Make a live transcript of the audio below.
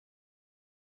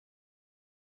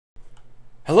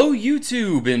Hello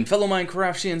YouTube and fellow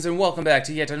Minecraftians, and welcome back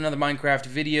to yet another Minecraft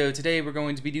video. Today we're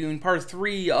going to be doing part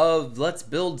 3 of Let's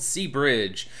Build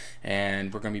Seabridge,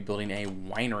 and we're going to be building a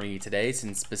winery today,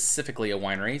 since specifically a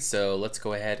winery. So let's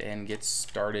go ahead and get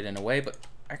started in a way, but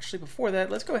actually before that,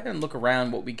 let's go ahead and look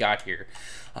around what we got here.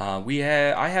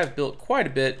 I have built quite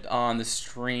a bit on the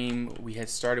stream. We had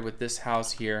started with this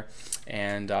house here,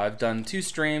 and I've done 2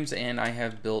 streams, and I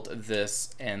have built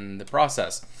this in the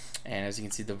process. And as you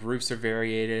can see, the roofs are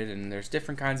variated, and there's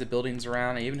different kinds of buildings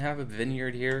around. I even have a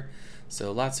vineyard here,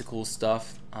 so lots of cool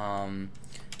stuff. But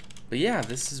yeah,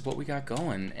 this is what we got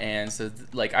going. And so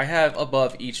like I have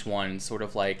above each one sort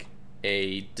of like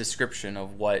a description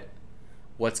of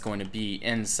what's going to be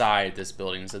inside this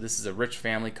building. So this is a rich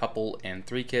family, couple and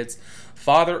 3 kids.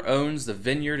 Father owns the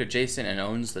vineyard adjacent and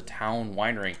owns the town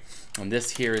winery. And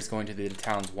this here is going to be the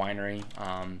town's winery.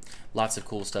 Lots of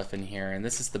cool stuff in here. And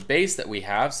this is the base that we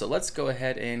have. So let's go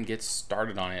ahead and get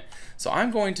started on it. So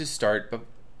I'm going to start, but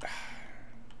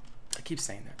I keep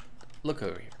saying that. Look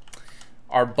over here.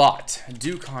 Our bot,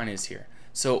 Dukon, is here.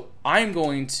 So I'm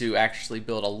going to actually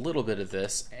build a little bit of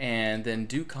this, and then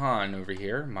Dukon over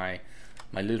here, my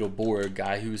little board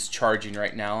guy who's charging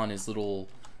right now on his little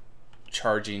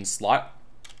charging slot,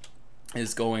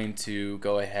 is going to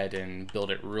go ahead and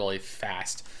build it really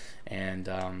fast, and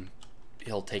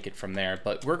he'll take it from there.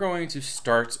 But we're going to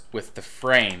start with the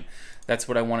frame. That's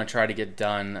what I want to try to get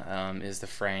done, is the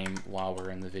frame while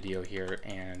we're in the video here.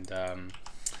 And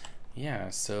yeah,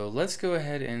 so let's go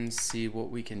ahead and see what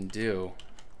we can do.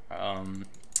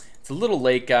 It's a little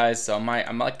late, guys, so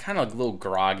I'm like kind of a little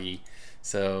groggy,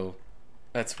 so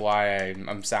that's why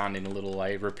I'm sounding a little,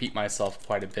 I repeat myself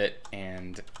quite a bit,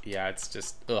 and yeah, it's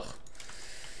just, ugh.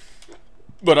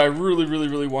 But I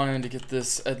really wanted to get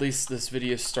this, at least this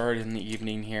video started in the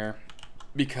evening here,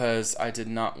 because I did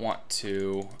not want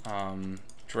to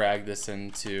drag this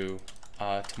into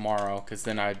tomorrow, because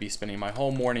then I'd be spending my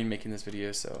whole morning making this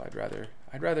video, so I'd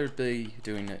rather be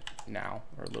doing it now,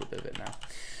 or a little bit of it now.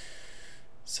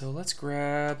 So let's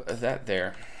grab that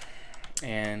there.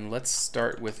 And let's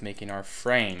start with making our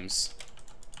frames.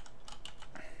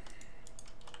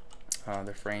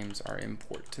 The frames are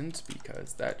important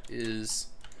because that is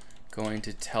going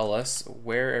to tell us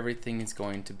where everything is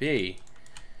going to be.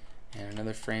 And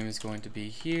another frame is going to be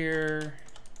here.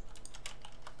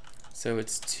 So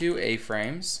it's 2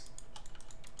 A-frames,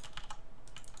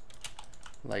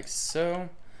 like so.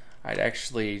 I'd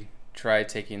actually tried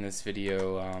taking this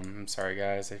video, I'm sorry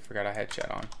guys, I forgot I had chat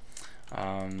on.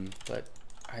 But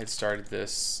I had started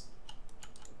this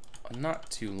not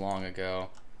too long ago,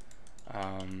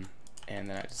 and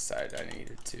then I decided I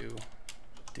needed to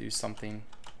do something.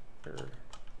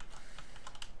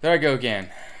 There I go again.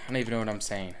 I don't even know what I'm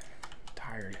saying. I'm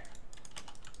tired.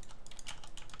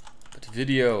 But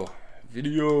video.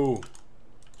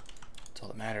 That's all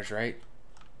that matters, right?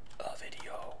 A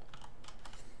video.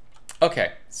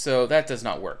 Okay, so that does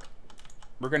not work.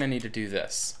 We're gonna need to do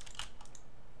this.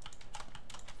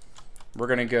 We're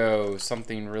gonna go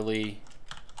something really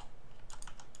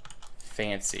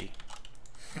fancy.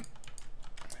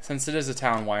 Since it is a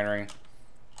town winery,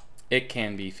 it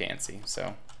can be fancy.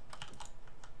 So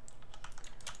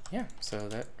yeah, so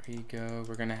there we go.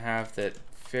 We're gonna have that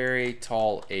very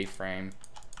tall A-frame.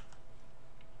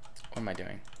 What am I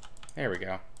doing? There we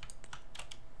go.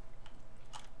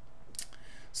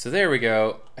 So there we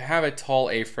go. I have a tall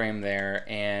A-frame there,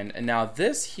 and now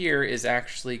this here is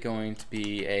actually going to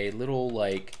be a little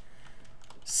like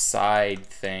side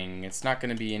thing. It's not going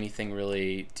to be anything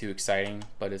really too exciting,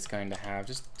 but it's going to have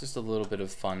just a little bit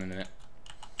of fun in it.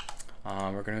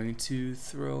 We're going to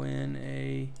throw in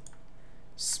a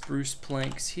spruce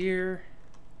planks here,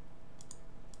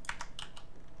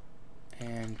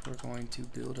 and we're going to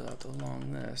build out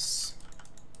along this.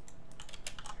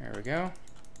 There we go.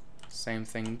 Same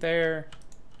thing there,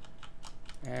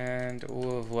 and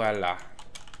voila.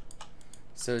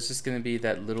 So it's just going to be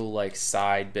that little like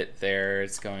side bit there.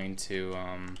 It's going to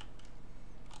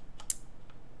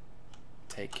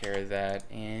take care of that.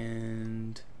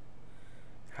 And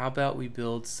how about we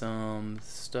build some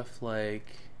stuff like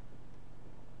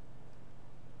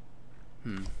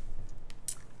how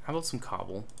about some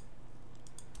cobble,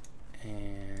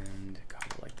 and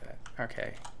cobble like that.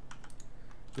 Okay.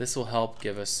 This will help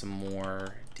give us some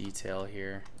more detail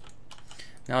here.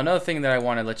 Now another thing that I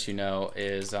want to let you know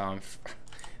is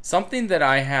something that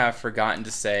I have forgotten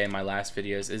to say in my last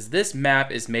videos is this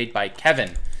map is made by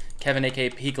Kevin. Kevin aka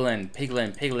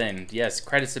Piglin. Yes,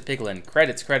 credits to Piglin.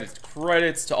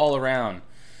 Credits to all around.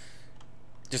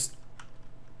 Just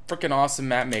freaking awesome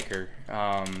map maker.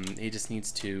 He just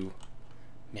needs to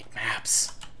make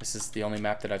maps. This is the only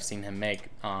map that I've seen him make.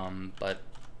 But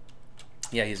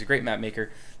yeah, he's a great map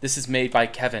maker. This is made by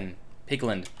Kevin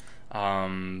Pigland.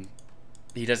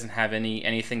 He doesn't have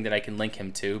anything that I can link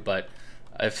him to, but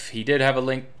if he did have a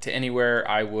link to anywhere,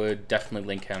 I would definitely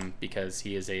link him because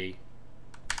he is a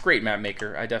great map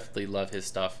maker. I definitely love his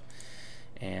stuff.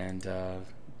 And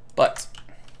but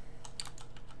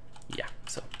yeah,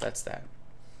 so that's that.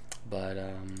 But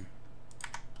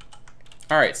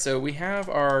alright, so we have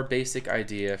our basic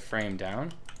idea framed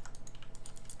down.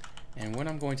 And what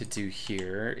I'm going to do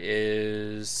here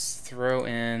is throw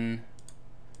in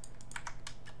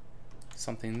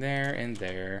something there and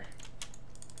there.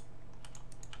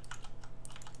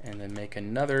 And then make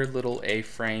another little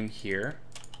A-frame here.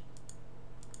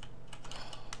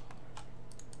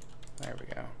 There we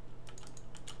go.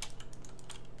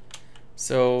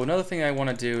 So another thing I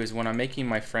want to do is when I'm making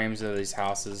my frames of these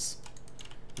houses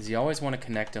is you always want to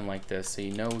connect them like this so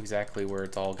you know exactly where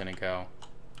it's all going to go.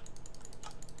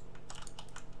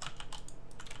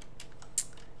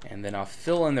 And then I'll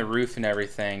fill in the roof and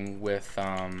everything with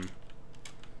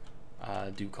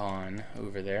Ducon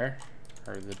over there,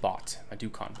 or the bot, a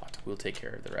Ducon bot. We'll take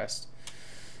care of the rest.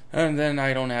 And then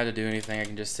I don't have to do anything. I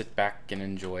can just sit back and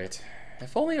enjoy it.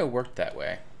 If only it worked that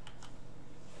way.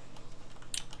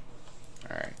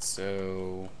 Alright,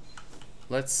 so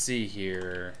let's see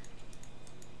here.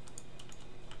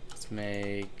 Let's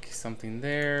make something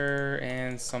there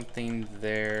and something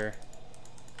there.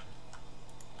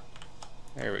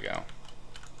 There we go.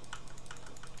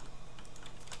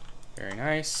 Very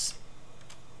nice.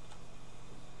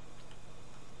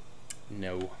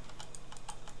 No.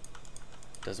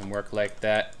 Doesn't work like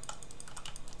that.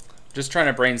 Just trying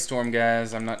to brainstorm,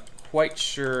 guys. I'm not quite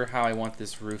sure how I want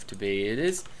this roof to be. It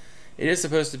is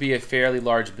supposed to be a fairly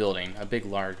large building, a big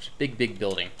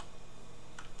building.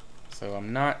 So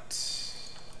I'm not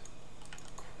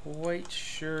quite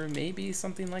sure. Maybe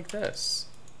something like this.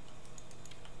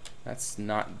 That's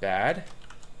not bad.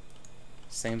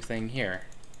 Same thing here.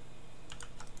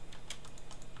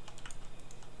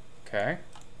 Okay.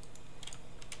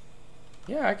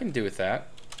 Yeah, I can do with that.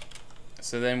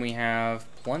 So then we have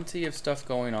plenty of stuff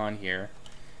going on here.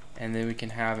 And then we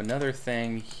can have another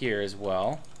thing here as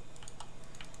well.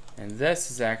 And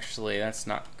this is actually, that's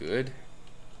not good.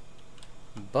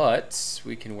 But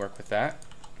we can work with that.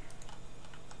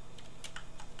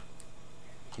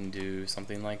 We can do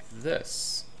something like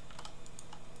this.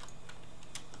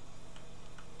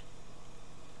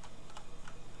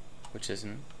 Which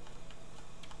isn't,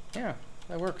 yeah,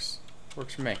 that works.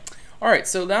 Works for me. Alright,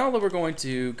 so now that we're going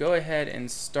to go ahead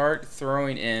and start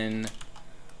throwing in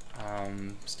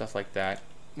stuff like that.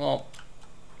 Well,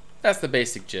 that's the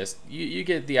basic gist. You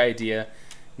get the idea.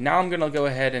 Now I'm going to go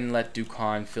ahead and let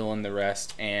Ducon fill in the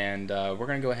rest, and we're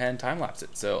going to go ahead and time-lapse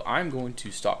it. So I'm going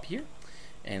to stop here,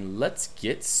 and let's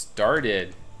get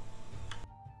started.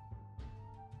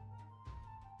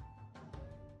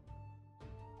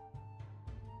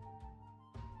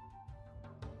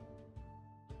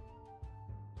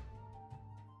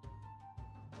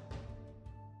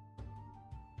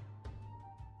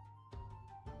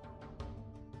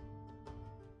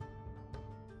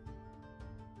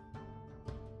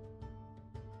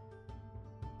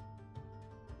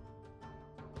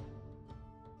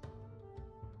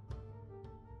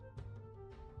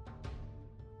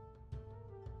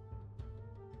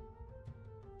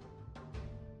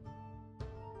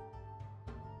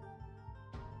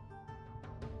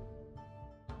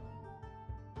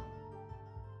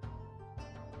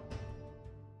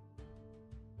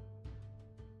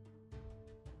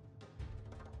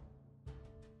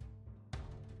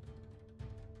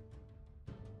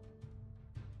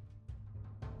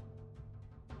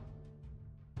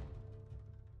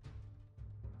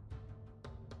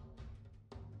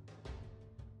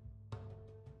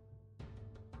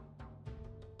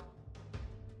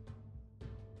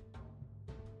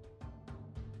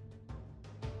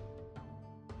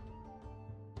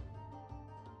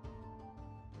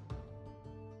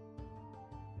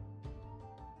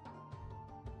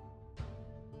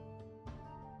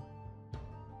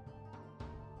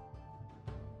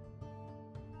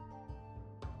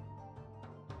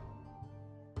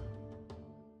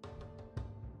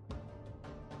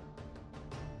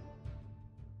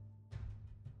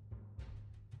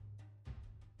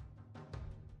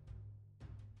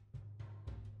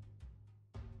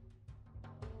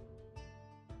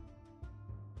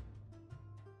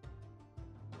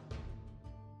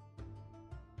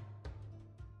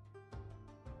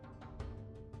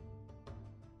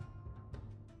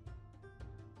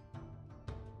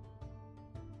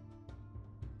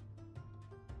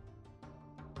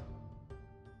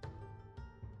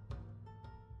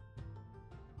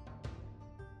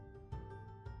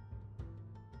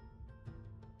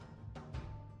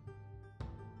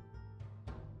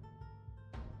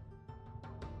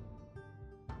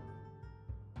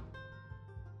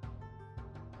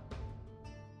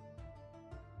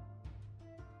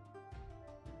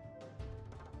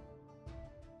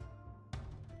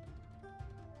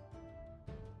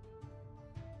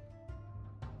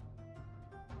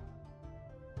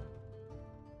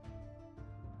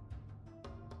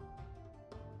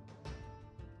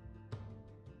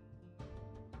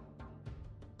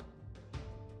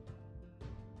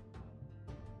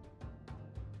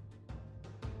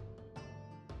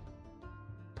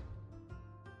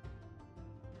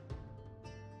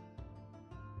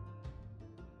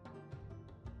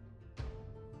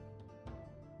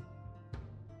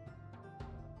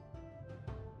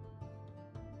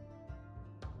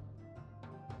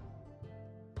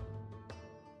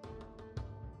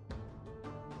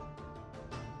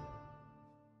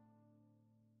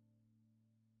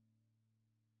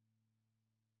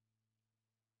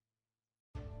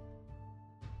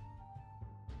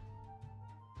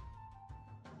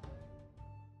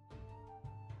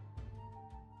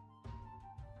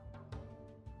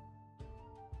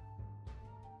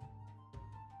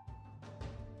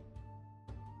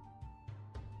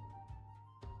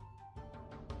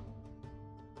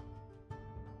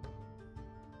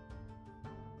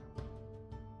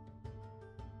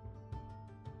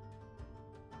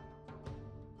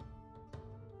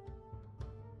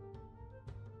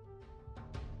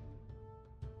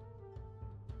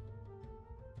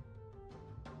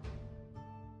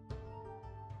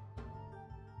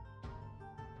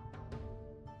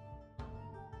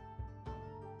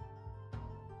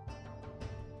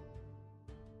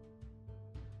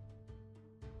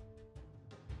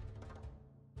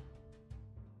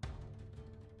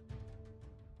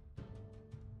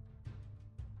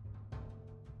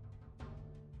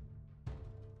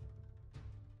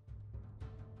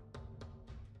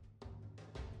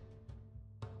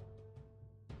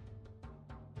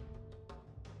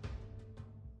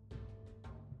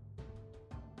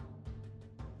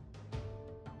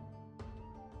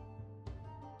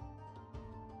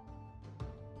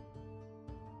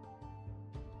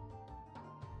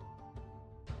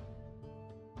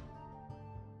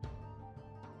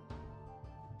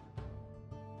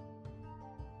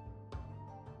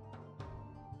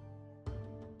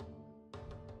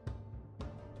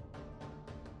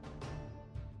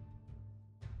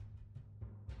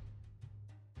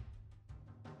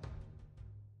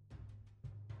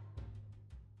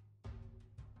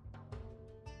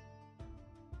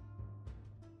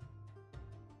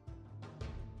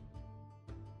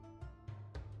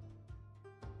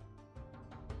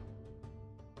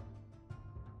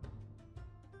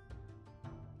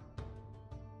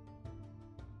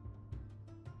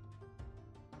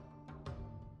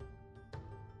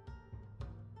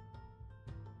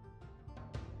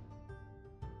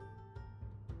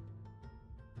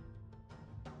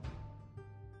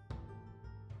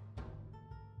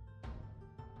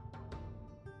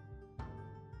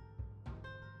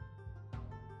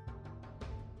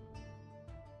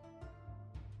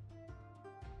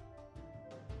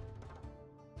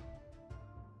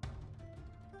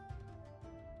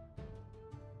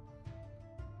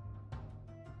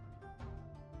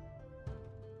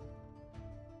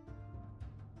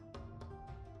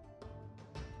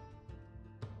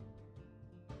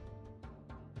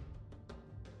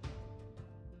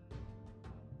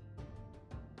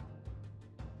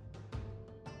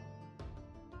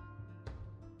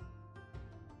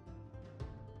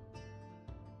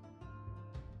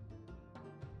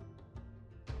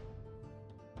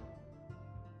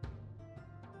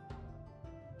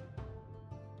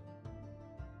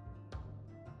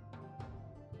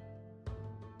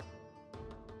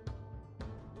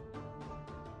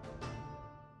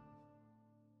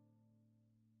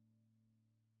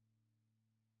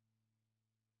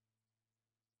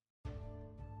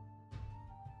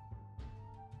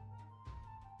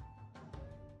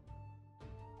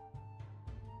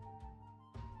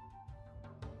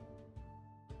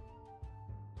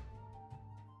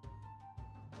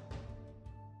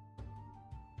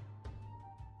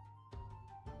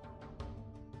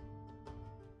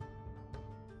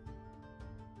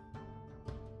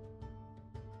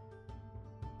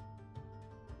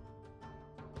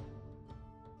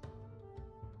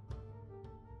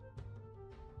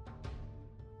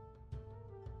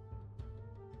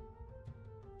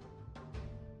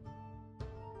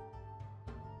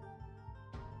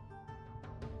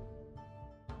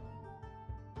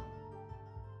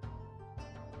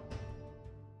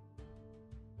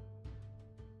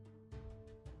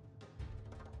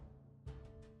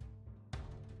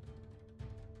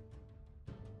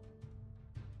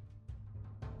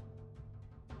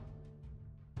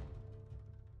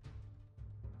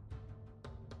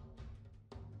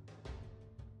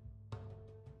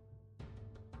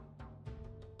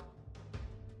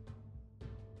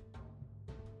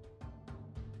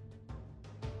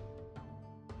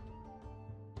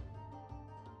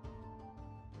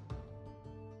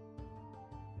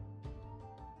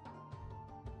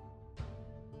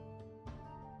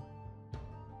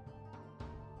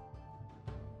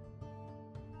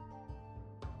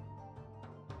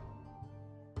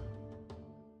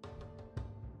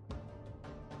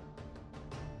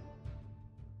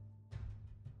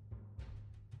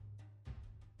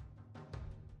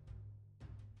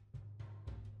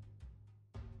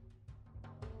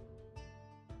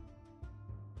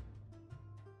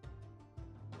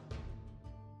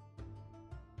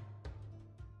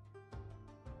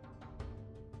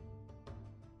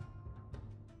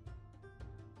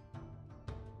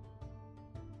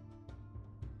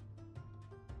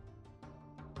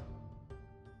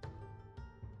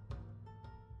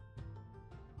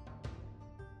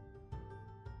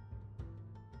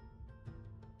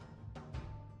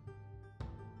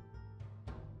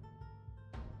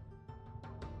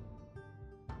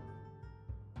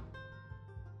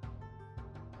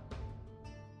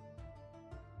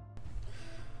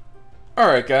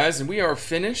 Alright guys, and we are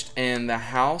finished and the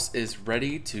house is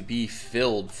ready to be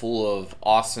filled full of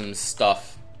awesome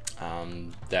stuff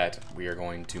that we are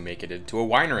going to make it into a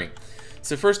winery.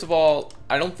 So first of all,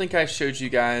 I don't think I showed you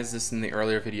guys this in the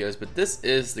earlier videos, but this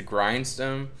is the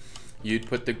grindstone. You'd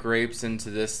put the grapes into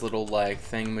this little like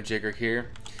thingamajigger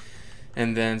here,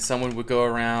 and then someone would go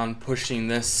around pushing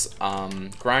this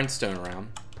grindstone around.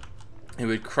 It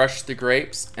would crush the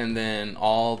grapes, and then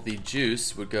all the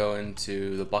juice would go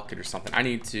into the bucket or something. I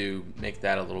need to make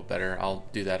that a little better. I'll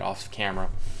do that off camera.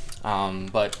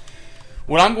 But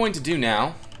what I'm going to do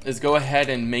now is go ahead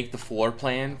and make the floor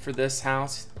plan for this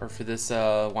house, or for this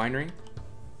winery.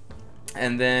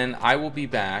 And then I will be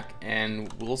back,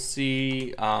 and we'll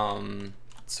see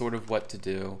sort of what to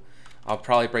do. I'll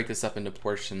probably break this up into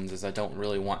portions, as I don't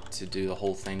really want to do the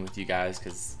whole thing with you guys,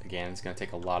 because again, it's going to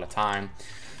take a lot of time.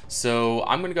 So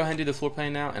I'm going to go ahead and do the floor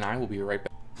plan now, and I will be right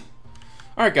back.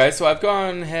 Alright guys, so I've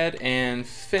gone ahead and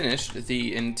finished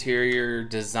the interior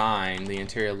design, the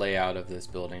interior layout of this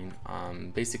building.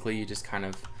 Basically, you just kind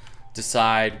of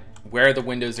decide where the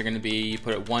windows are going to be. You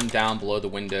put it one down below the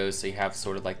windows, so you have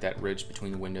sort of like that ridge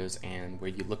between the windows and where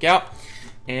you look out.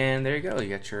 And there you go, you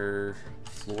got your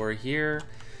floor here,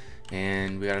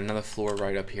 and we got another floor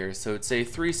right up here. So it's a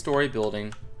 3-story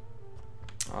building.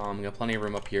 We got plenty of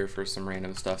room up here for some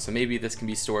random stuff, so maybe this can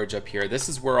be storage up here. This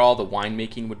is where all the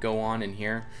winemaking would go on in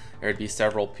here. There'd be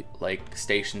several like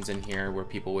stations in here where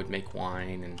people would make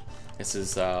wine, and this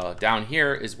is down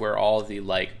here is where all the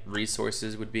like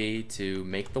resources would be to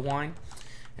make the wine.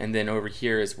 And then over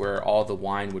here is where all the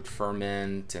wine would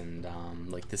ferment, and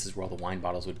like this is where all the wine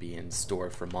bottles would be in store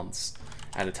for months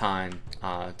at a time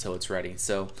till it's ready.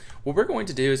 So what we're going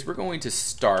to do is we're going to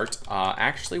start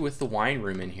actually with the wine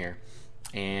room in here.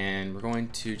 And we're going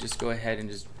to just go ahead and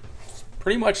just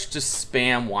pretty much just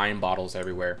spam wine bottles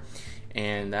everywhere,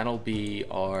 and that'll be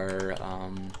our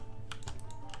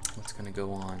what's gonna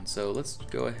go on. So let's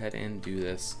go ahead and do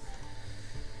this.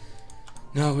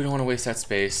 No, we don't want to waste that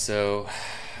space, so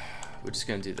we're just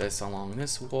gonna do this along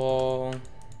this wall.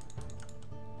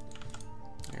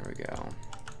 There we go.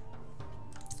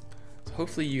 So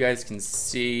hopefully you guys can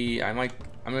see. I'm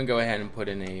gonna go ahead and put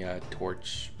in a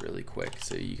torch really quick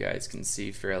so you guys can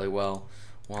see fairly well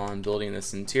while I'm building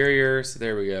this interior. So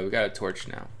there we go, we got a torch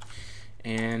now.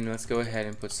 And let's go ahead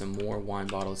and put some more wine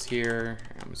bottles here.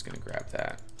 I'm just gonna grab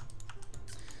that.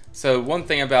 So one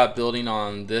thing about building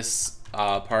on this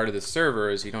part of the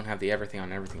server is you don't have the everything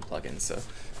on everything plugin. So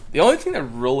the only thing that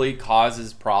really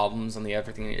causes problems on the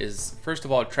everything is, first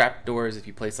of all, trapdoors. If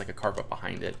you place like a carpet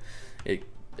behind it, it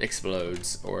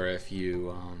explodes, or if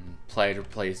you try to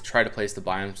place the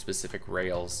biome specific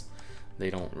rails, they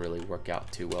don't really work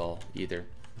out too well either,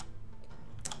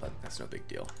 but that's no big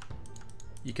deal.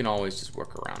 You can always just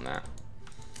work around that.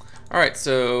 Alright,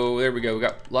 so there we go. We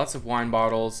got lots of wine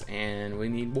bottles, and we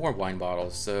need more wine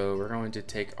bottles, so we're going to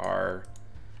take our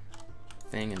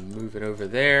thing and move it over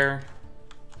there,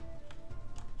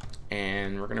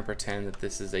 and we're going to pretend that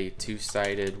this is a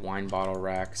 2-sided wine bottle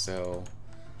rack. So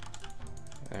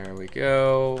there we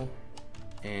go,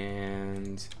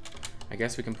 and I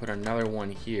guess we can put another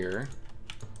one here.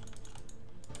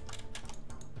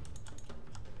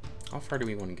 How far do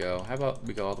we want to go? How about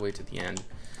we go all the way to the end,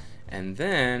 and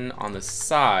then on the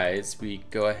sides we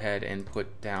go ahead and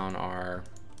put down our,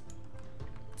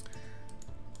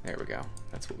 there we go,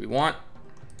 that's what we want.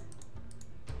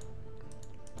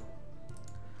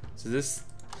 So this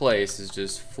place is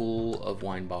just full of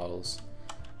wine bottles,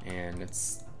 and it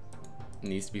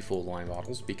needs to be full of wine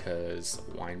bottles because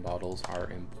wine bottles are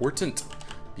important.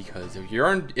 Because if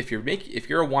you're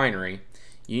a winery,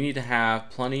 you need to have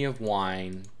plenty of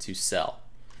wine to sell,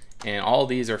 and all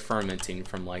these are fermenting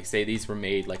from, like, say these were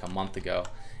made like a month ago.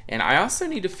 And I also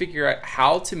need to figure out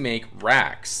how to make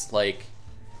racks, like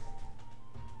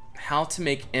how to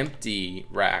make empty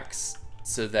racks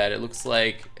so that it looks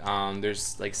like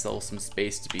there's like still some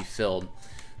space to be filled.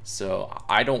 So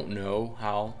I don't know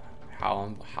how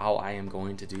I am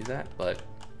going to do that, but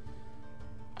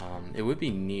it would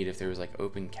be neat if there was like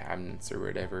open cabinets or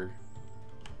whatever,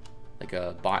 like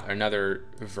another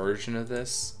version of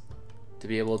this to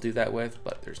be able to do that with,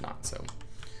 but there's not, so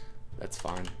that's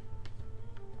fine.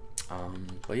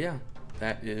 But yeah,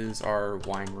 that is our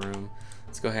wine room.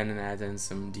 Let's go ahead and add in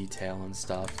some detail and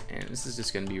stuff, and this is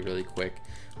just going to be really quick.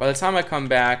 By the time I come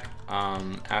back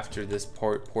after this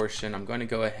portion, I'm going to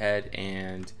go ahead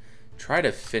and try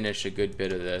to finish a good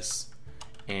bit of this,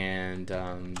 and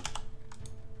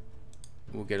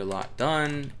we'll get a lot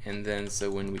done. And then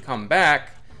so when we come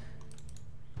back,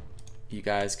 you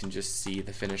guys can just see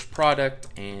the finished product,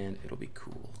 and it'll be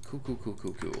cool.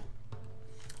 Cool.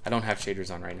 I don't have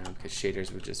shaders on right now because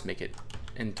shaders would just make it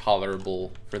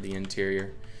intolerable for the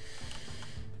interior.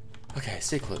 Okay,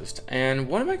 stay closed. And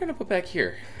what am I gonna put back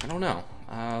here? I don't know.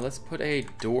 Let's put a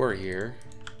door here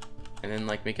and then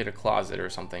like make it a closet or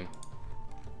something.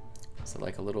 So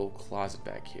like a little closet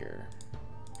back here.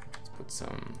 Let's put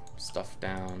some stuff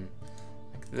down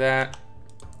like that,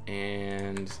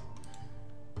 and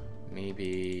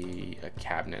maybe a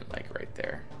cabinet like right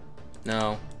there.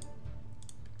 No,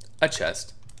 a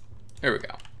chest. There we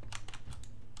go.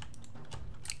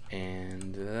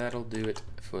 And that'll do it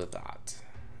for that.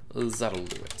 That'll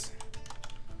do it.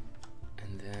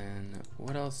 And then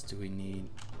what else do we need?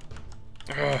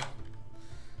 Ugh.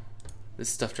 This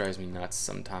stuff drives me nuts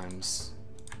sometimes.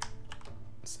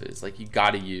 So it's like you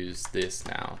gotta use this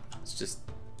now. It's just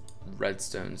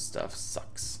redstone stuff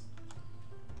sucks.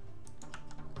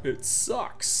 It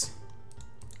sucks.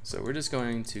 So we're just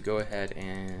going to go ahead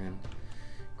and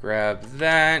grab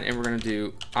that, and we're gonna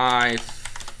do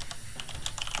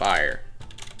fire.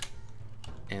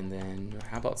 And then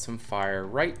how about some fire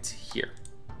right here?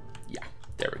 Yeah,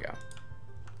 there we go.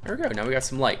 There we go, now we got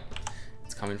some light.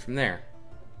 It's coming from there.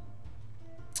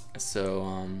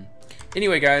 So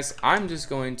anyway guys, I'm just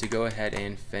going to go ahead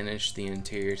and finish the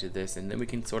interior to this, and then we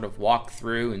can sort of walk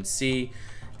through and see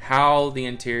how the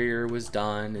interior was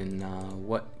done and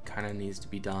what kind of needs to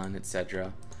be done,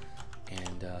 etc.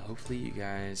 And hopefully you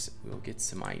guys will get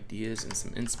some ideas and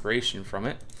some inspiration from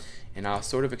it, and I'll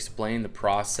sort of explain the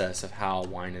process of how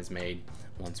wine is made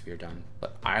once we are done.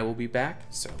 But I will be back,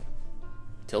 so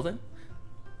till then,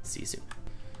 see you soon.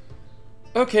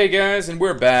 Okay guys, and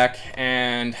we're back,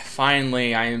 and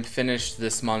finally I am finished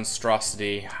this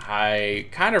monstrosity. I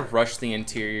kind of rushed the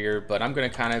interior, but I'm gonna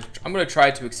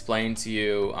try to explain to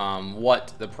you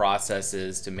what the process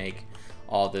is to make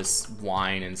all this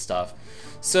wine and stuff.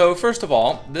 So first of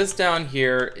all, this down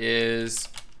here is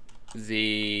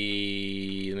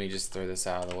the, let me just throw this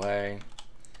out of the way.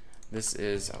 This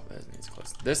is, oh, that needs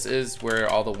close. This is where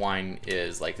all the wine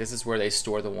is. Like, this is where they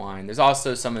store the wine. There's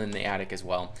also some in the attic as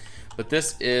well. But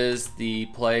this is the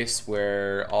place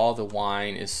where all the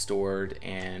wine is stored,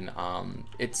 and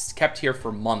it's kept here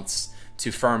for months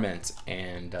to ferment,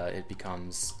 and it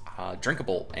becomes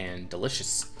drinkable and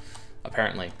delicious,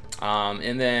 apparently.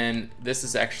 And then this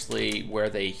is actually where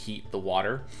they heat the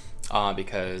water,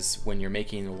 because when you're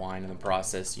making the wine in the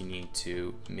process, you need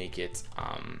to make it,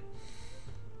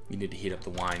 you need to heat up the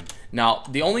wine. Now,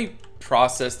 the only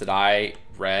process that I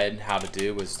read how to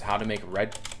do was how to make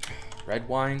red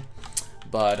wine.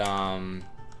 But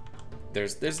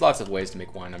there's lots of ways to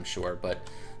make wine, I'm sure. But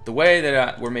the way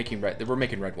that we're making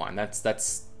red wine.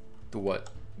 That's what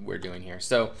we're doing here.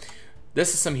 So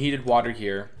this is some heated water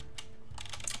here,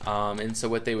 and so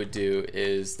what they would do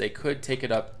is they could take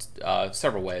it up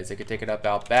several ways. They could take it up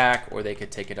out back, or they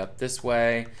could take it up this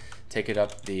way. Take it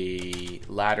up the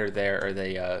ladder there, or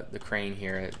the crane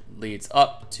here. It leads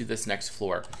up to this next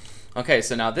floor. Okay,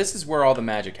 so now this is where all the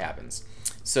magic happens.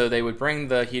 So they would bring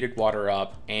the heated water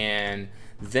up, and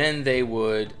then they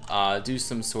would do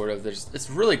some sort of,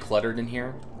 it's really cluttered in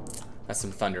here. That's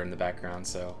some thunder in the background,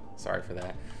 so sorry for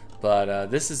that. But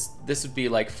this would be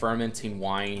like fermenting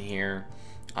wine here.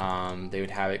 They would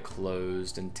have it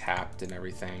closed and tapped and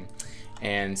everything.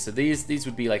 And so these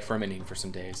would be like fermenting for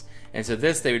some days. And so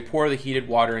they would pour the heated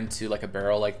water into like a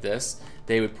barrel like this.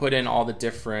 They would put in all the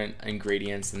different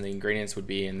ingredients, and the ingredients would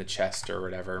be in the chest or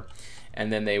whatever.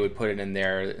 And then they would put it in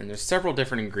there, and there's several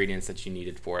different ingredients that you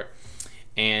needed for it.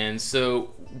 And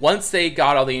so once they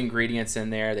got all the ingredients in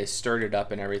there, they stirred it up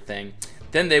and everything,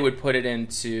 then they would put it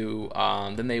into,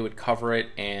 then they would cover it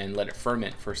and let it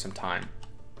ferment for some time.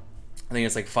 I think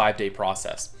it's like a 5-day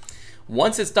process.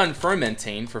 Once it's done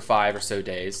fermenting for 5 or so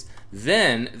days,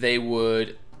 then they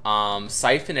would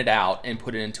siphon it out and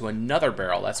put it into another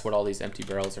barrel. That's what all these empty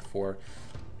barrels are for.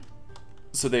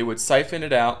 So they would siphon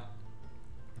it out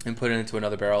and put it into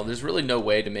another barrel. There's really no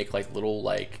way to make like little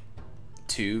like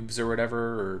tubes or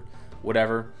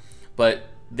whatever, but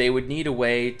they would need a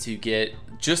way to get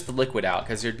just the liquid out,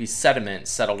 because there'd be sediment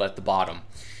settled at the bottom.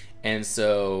 And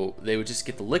so they would just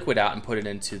get the liquid out and put it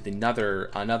into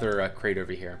another crate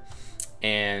over here.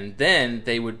 And then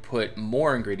they would put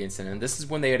more ingredients in, and this is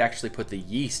when they would actually put the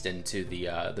yeast into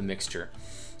the mixture.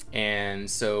 And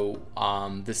so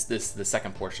this the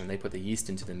second portion, they put the yeast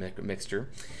into the mixture.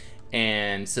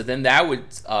 And so then that would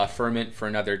ferment for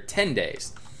another 10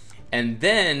 days. And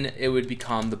then it would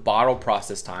become the bottle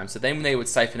process time. So then when they would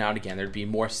siphon out again, there'd be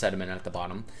more sediment at the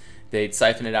bottom. They'd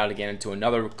siphon it out again into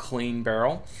another clean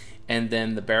barrel. And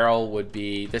then the barrel would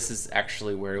be, this is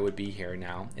actually where it would be here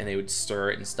now. And they would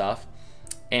stir it and stuff.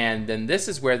 And then this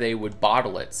is where they would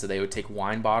bottle it. So they would take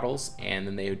wine bottles and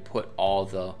then they would put all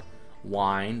the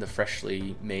wine, the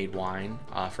freshly made wine,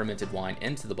 fermented wine,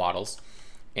 into the bottles.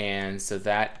 And so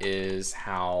that is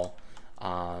how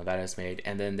that is made.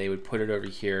 And then they would put it over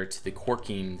here to the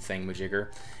corking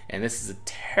thingamajigger. And this is a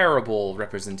terrible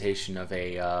representation of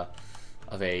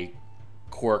a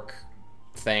cork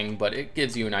thing, but it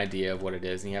gives you an idea of what it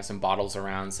is. And you have some bottles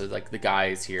around, so like the guy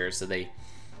is here, so they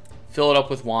fill it up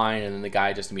with wine, and then the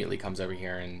guy just immediately comes over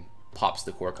here and pops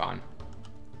the cork on.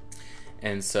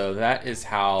 And so that is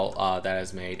how that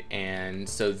is made. And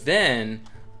so then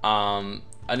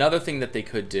another thing that they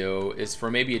could do is,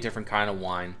 for maybe a different kind of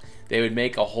wine, they would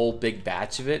make a whole big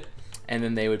batch of it, and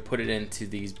then they would put it into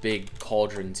these big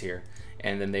cauldrons here,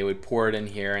 and then they would pour it in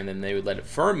here, and then they would let it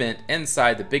ferment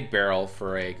inside the big barrel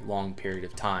for a long period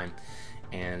of time.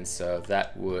 And so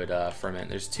that would ferment.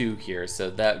 There's two here, so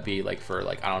that would be like for,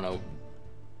 like, I don't know,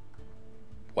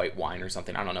 white wine or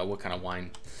something. I don't know what kind of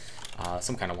wine,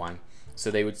 some kind of wine.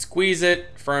 So they would squeeze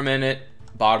it, ferment it,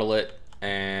 bottle it,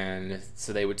 and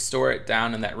so they would store it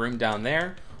down in that room down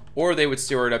there, or they would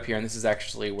store it up here. And this is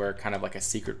actually where kind of like a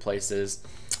secret place is.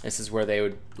 This is where they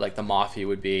would, like, the mafia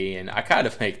would be. And I kind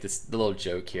of make this little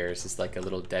joke here. It's just like a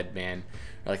little dead man,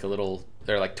 or like a little,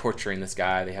 they're like torturing this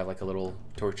guy. They have like a little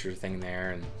torture thing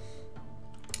there. And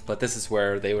but this is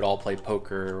where they would all play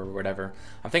poker or whatever.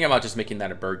 I'm thinking about just making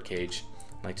that a bird cage,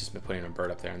 like just putting a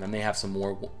bird up there. And then they have some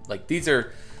more, like, these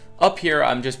are up here.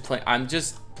 I'm just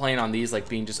playing on these like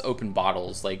being just open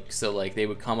bottles, like, so like they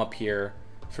would come up here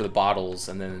for the bottles,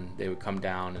 and then they would come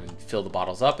down and fill the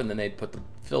bottles up, and then they'd put the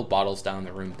filled bottles down in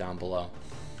the room down below.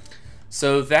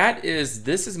 So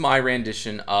this is my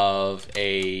rendition of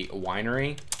a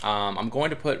winery. I'm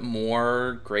going to put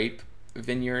more grape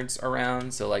vineyards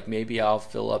around, so like maybe I'll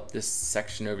fill up this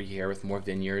section over here with more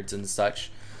vineyards and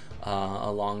such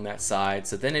along that side.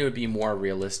 So then it would be more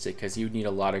realistic, because you would need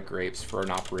a lot of grapes for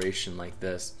an operation like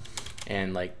this.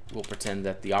 And like, we'll pretend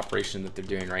that the operation that they're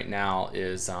doing right now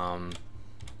is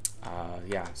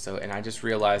yeah. So, and I just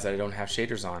realized that I don't have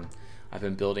shaders on. I've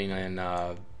been building in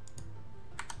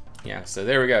yeah, so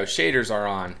there we go, shaders are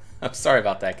on. I'm sorry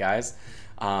about that, guys.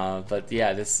 But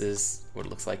yeah, this is what it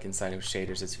looks like inside of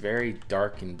shaders. It's very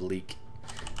dark and bleak.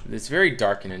 It's very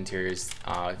dark in interiors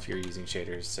if you're using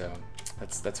shaders, so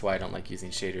that's why I don't like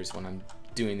using shaders when I'm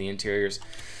doing the interiors.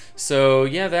 So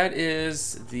yeah, that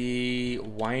is the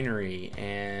winery,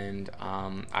 and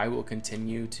I will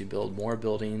continue to build more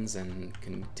buildings and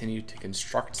continue to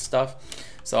construct stuff.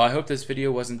 So I hope this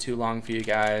video wasn't too long for you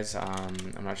guys.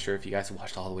 I'm not sure if you guys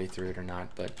watched all the way through it or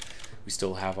not, but we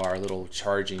still have our little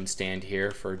charging stand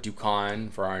here for Ducon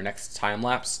for our next time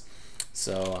lapse.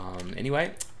 So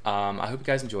anyway, I hope you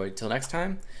guys enjoyed. Till next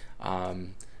time,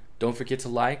 don't forget to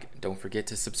like, don't forget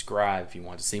to subscribe if you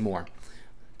want to see more.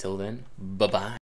 Till then, bye-bye.